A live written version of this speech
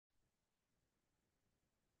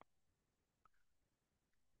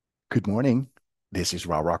Good morning. This is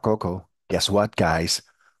Ra Coco. Guess what, guys?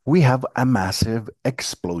 We have a massive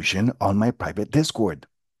explosion on my private Discord.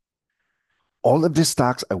 All of these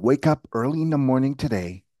stocks, I wake up early in the morning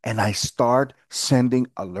today and I start sending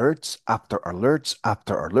alerts after alerts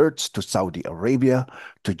after alerts to Saudi Arabia,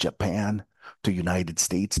 to Japan, to United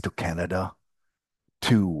States, to Canada,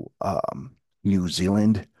 to New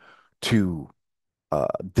Zealand, to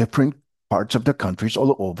different parts of the countries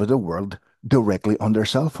all over the world directly on their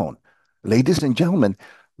cell phone. Ladies and gentlemen,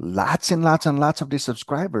 lots and lots and lots of these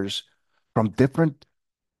subscribers from different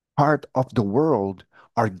part of the world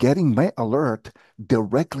are getting my alert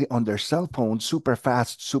directly on their cell phone super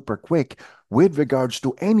fast, super quick with regards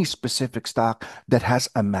to any specific stock that has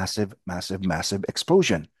a massive, massive, massive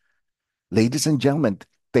explosion. Ladies and gentlemen,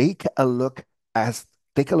 take a look as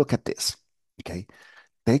take a look at this. Okay.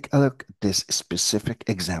 Take a look at this specific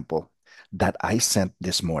example that I sent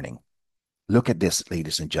this morning. Look at this,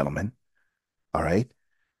 ladies and gentlemen. All right.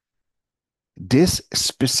 This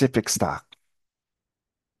specific stock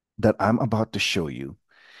that I'm about to show you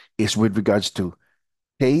is with regards to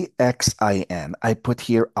KXIN. I put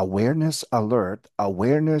here awareness alert,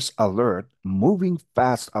 moving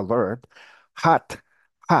fast alert, hot,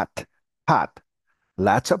 hot, hot.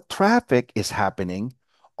 Lots of traffic is happening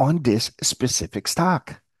on this specific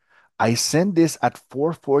stock. I send this at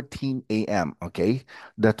 4:14 a.m. Okay.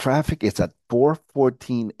 The traffic is at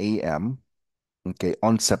 4:14 a.m. Okay,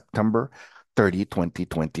 on September 30,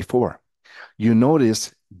 2024. You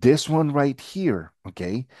notice this one right here,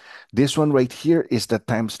 okay? This one right here is the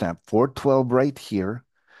timestamp 4:12 right here,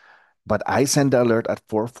 but I send the alert at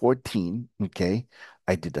 4:14, okay?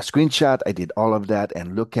 I did a screenshot, I did all of that,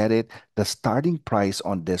 and look at it. The starting price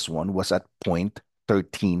on this one was at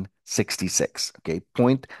 0.1366, okay?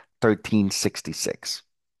 0.1366.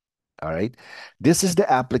 All right. This is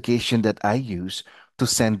the application that I use to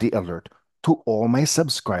send the alert to all my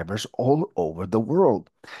subscribers all over the world.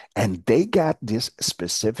 And they got this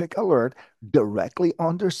specific alert directly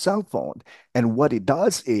on their cell phone. And what it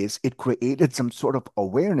does is it created some sort of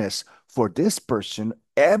awareness for this person.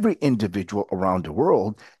 Every individual around the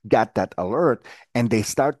world got that alert and they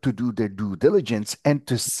start to do their due diligence and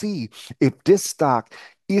to see if this stock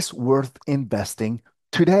is worth investing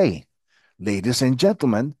today. Ladies and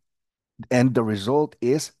gentlemen, and the result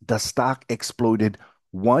is the stock exploded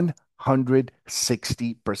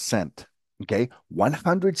 160%. Okay,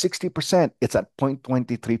 160%. It's at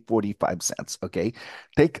 0.2345 cents. Okay,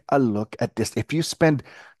 take a look at this. If you spend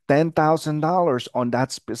 $10,000 on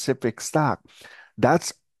that specific stock,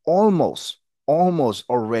 that's almost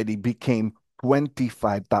already became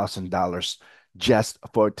 $25,000 just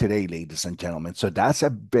for today, ladies and gentlemen. So that's a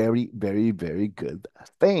very, very, very good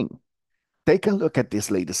thing. Take a look at this,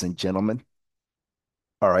 ladies and gentlemen.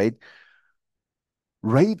 All right.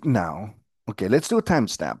 Right now, okay, let's do a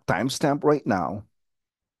timestamp. Timestamp right now,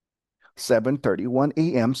 7:31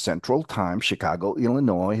 a.m. Central Time, Chicago,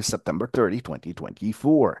 Illinois, September 30,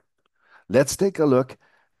 2024. Let's take a look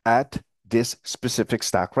at this specific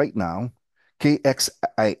stock right now,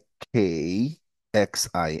 KXI,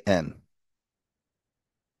 KXIN.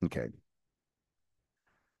 Okay.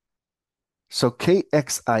 So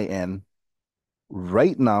KXIN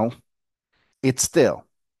right now, it's still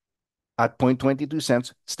at 0.22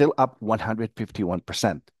 cents, still up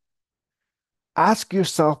 151%. Ask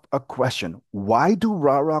yourself a question. Why do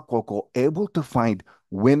Rara Coco able to find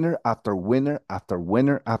winner after winner after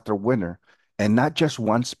winner after winner and not just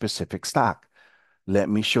one specific stock? Let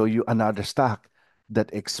me show you another stock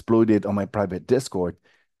that exploded on my private Discord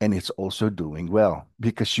and it's also doing well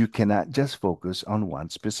because you cannot just focus on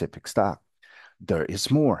one specific stock. There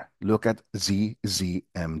is more. Look at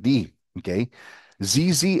ZZMD. Okay.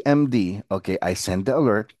 ZZMD. Okay. I send the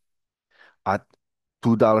alert at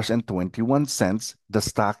 $2.21. The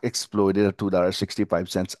stock exploded at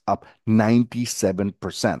 $2.65, up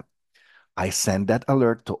 97%. I send that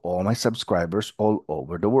alert to all my subscribers all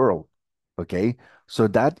over the world. Okay. So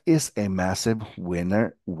that is a massive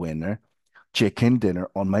winner chicken dinner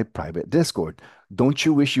on my private Discord. Don't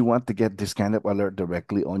you wish you want to get this kind of alert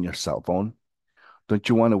directly on your cell phone? Don't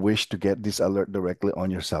you want to wish to get this alert directly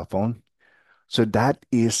on your cell phone? So that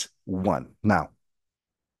is one. Now,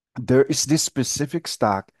 there is this specific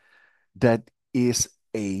stock that is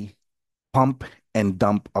a pump and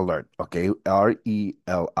dump alert. Okay.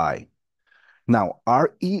 RELI. Now,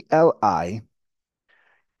 RELI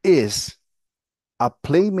is a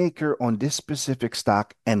playmaker on this specific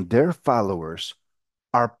stock, and their followers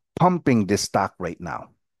are pumping this stock right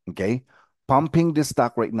now. Okay. Pumping this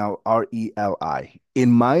stock right now, RELI.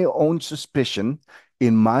 In my own suspicion,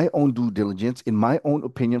 in my own due diligence, in my own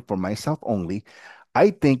opinion for myself only,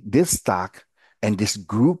 I think this stock and this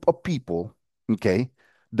group of people, okay,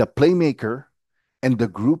 the playmaker and the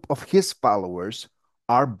group of his followers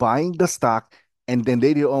are buying the stock, and then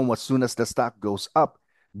later on, as soon as the stock goes up,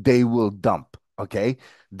 they will dump. Okay,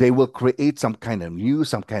 they will create some kind of news,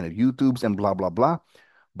 some kind of YouTubes, and blah blah blah.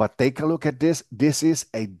 But take a look at this. This is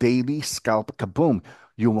a daily scalp kaboom.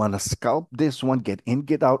 You want to scalp this one, get in,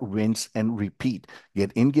 get out, rinse, and repeat.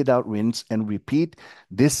 Get in, get out, rinse, and repeat.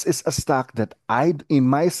 This is a stock that in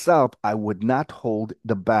myself, I would not hold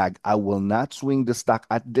the bag. I will not swing the stock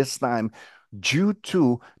at this time due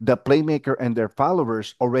to the playmaker and their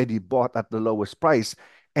followers already bought at the lowest price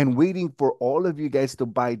and waiting for all of you guys to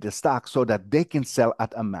buy the stock so that they can sell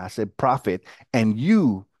at a massive profit and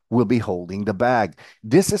you will be holding the bag.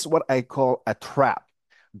 This is what I call a trap.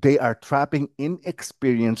 They are trapping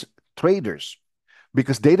inexperienced traders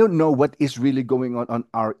because they don't know what is really going on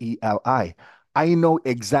RELI. I know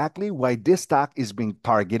exactly why this stock is being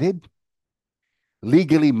targeted,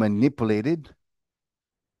 legally manipulated,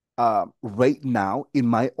 right now, in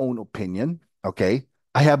my own opinion. Okay.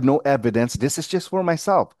 I have no evidence. This is just for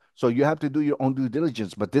myself. So you have to do your own due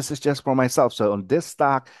diligence, but this is just for myself. So on this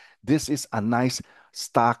stock, this is a nice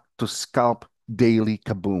stock to scalp daily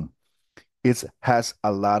kaboom. It has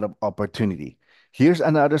a lot of opportunity. Here's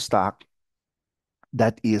another stock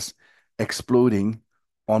that is exploding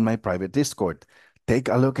on my private Discord. Take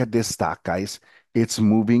a look at this stock, guys. It's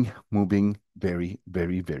moving very,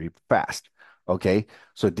 very, very fast. Okay.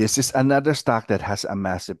 So this is another stock that has a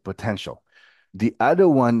massive potential. The other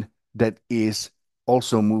one that is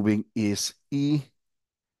also moving is EMKR.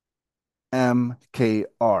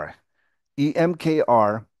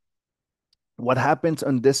 EMKR, what happens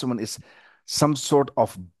on this one is some sort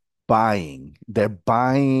of buying. They're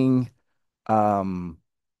buying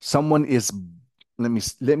someone is let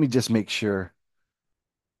me just make sure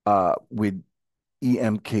with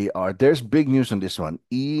EMKR. There's big news on this one.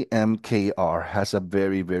 EMKR has a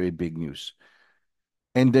very, very big news.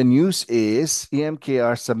 And the news is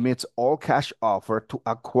EMKR submits all cash offer to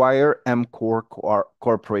acquire MCore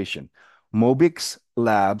Corporation. Mobix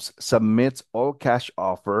Labs submits all cash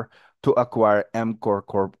offer to acquire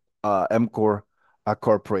MCore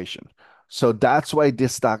Corporation. So that's why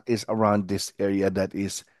this stock is around this area that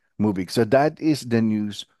is moving. So that is the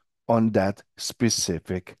news on that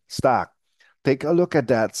specific stock. Take a look at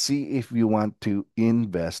that. See if you want to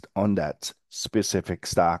invest on that specific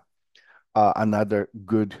stock. Another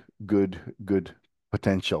good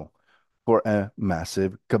potential for a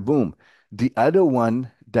massive kaboom. The other one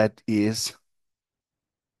that is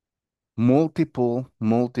multiple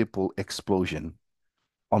explosion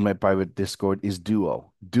on my private Discord is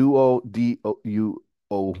Duo. Duo, Duo.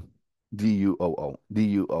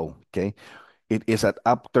 Okay. It is at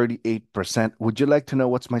up 38%. Would you like to know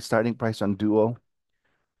what's my starting price on Duo?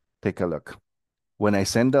 Take a look. When I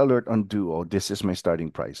send the alert on Duo, this is my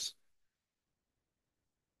starting price.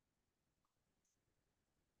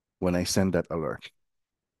 When I send that alert,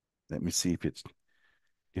 let me see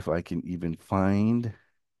if I can even find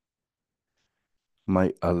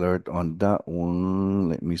my alert on that one.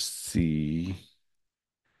 Let me see.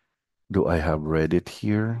 Do I have Reddit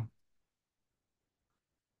here?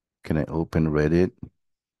 Can I open Reddit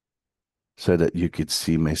so that you could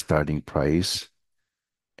see my starting price?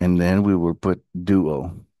 And then we will put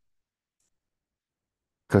Duo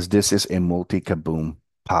because this is a multi-kaboom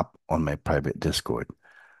pop on my private Discord.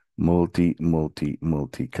 Multi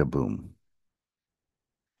kaboom.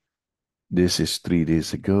 This is 3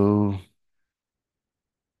 days ago,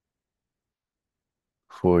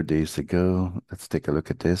 4 days ago. Let's take a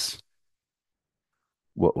look at this.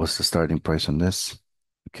 What was the starting price on this?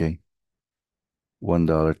 Okay.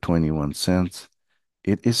 $1.21.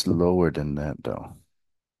 It is lower than that though.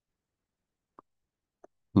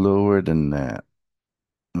 Lower than that.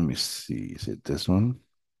 Let me see. Is it this one?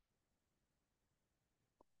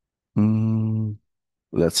 Hmm.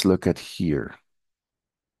 Let's look at here.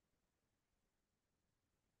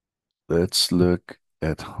 Let's look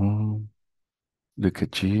at home. Look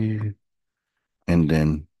at you. And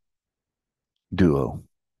then Duo.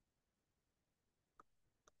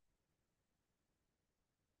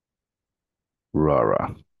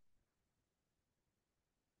 Rara.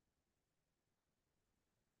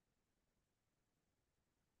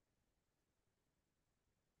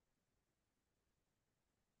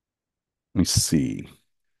 Let me see.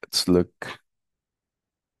 Let's look.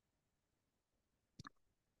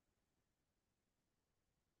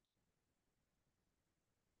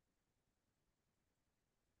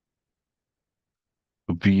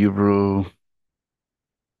 Vero,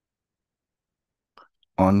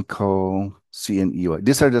 On Call, CNEY.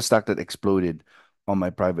 These are the stock that exploded on my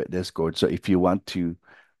private Discord. So if you want to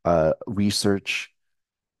research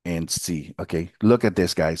and see, okay, look at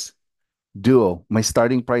this, guys. Duo, my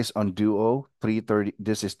starting price on Duo, 330.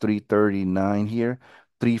 This is 339 here.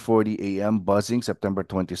 3:40 a.m. buzzing September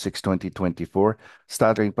 26, 2024.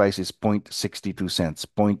 Starting price is 0.62 cents.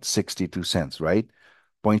 0.62 cents, right?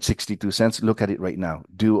 0.62 cents. Look at it right now.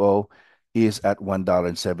 Duo is at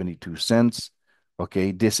 $1.72.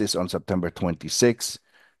 Okay, this is on September 26.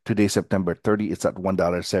 Today, September 30, it's at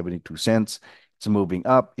 $1.72. It's moving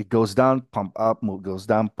up. It goes down, pump up, move, goes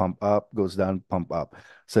down, pump up, goes down, pump up.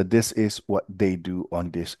 So this is what they do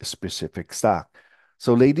on this specific stock.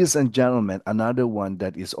 So ladies and gentlemen, another one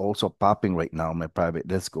that is also popping right now in my private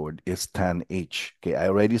Discord is TAN-H. Okay, I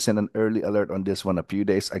already sent an early alert on this one a few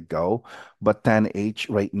days ago, but TAN-H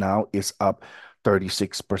right now is up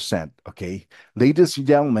 36%. Okay, ladies and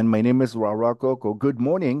gentlemen, my name is Rara Coco. Good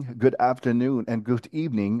morning, good afternoon, and good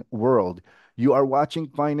evening, world. You are watching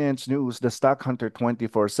Finance News, the Stock Hunter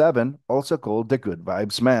 24/7, also called the Good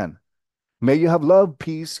Vibes Man. May you have love,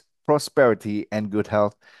 peace, prosperity, and good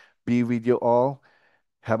health be with you all.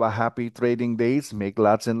 Have a happy trading days. Make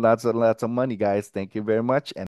lots and lots and lots of money, guys. Thank you very much. And